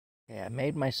Okay, I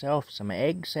made myself some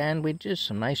egg sandwiches,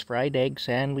 some nice fried egg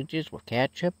sandwiches with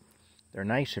ketchup. They're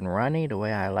nice and runny the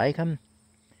way I like them.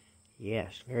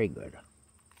 Yes, very good.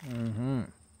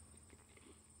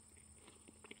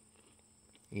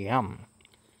 Yum.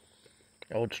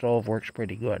 The old stove works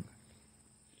pretty good.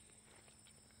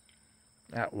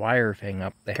 That wire thing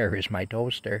up there is my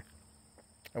toaster.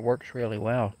 It works really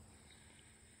well.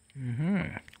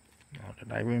 Now,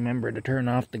 did I remember to turn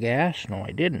off the gas? No,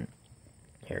 I didn't.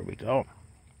 There we go.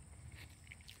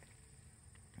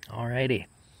 Alrighty.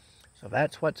 So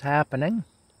that's what's happening.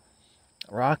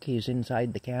 Rocky's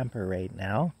inside the camper right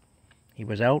now. He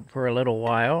was out for a little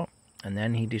while, and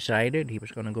then he decided he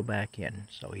was going to go back in.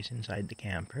 So he's inside the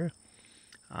camper.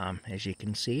 As you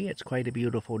can see, it's quite a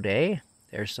beautiful day.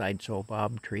 There's Sideshow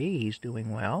Bob Tree. He's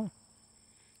doing well.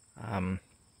 I'll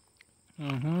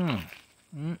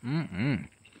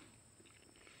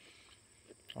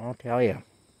tell you.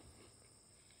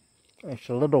 It's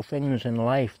the little things in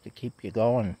life that keep you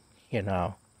going, you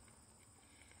know.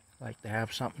 Like to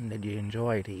have something that you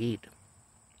enjoy to eat.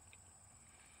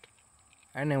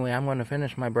 Anyway, I'm going to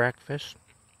finish my breakfast.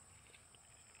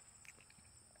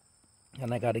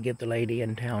 And I got to give the lady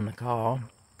in town a call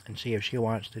and see if she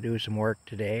wants to do some work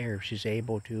today or if she's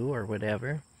able to or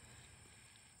whatever.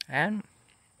 And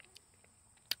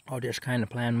I'll just kind of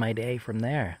plan my day from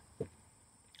there.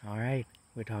 Alright,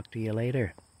 we'll talk to you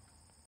later.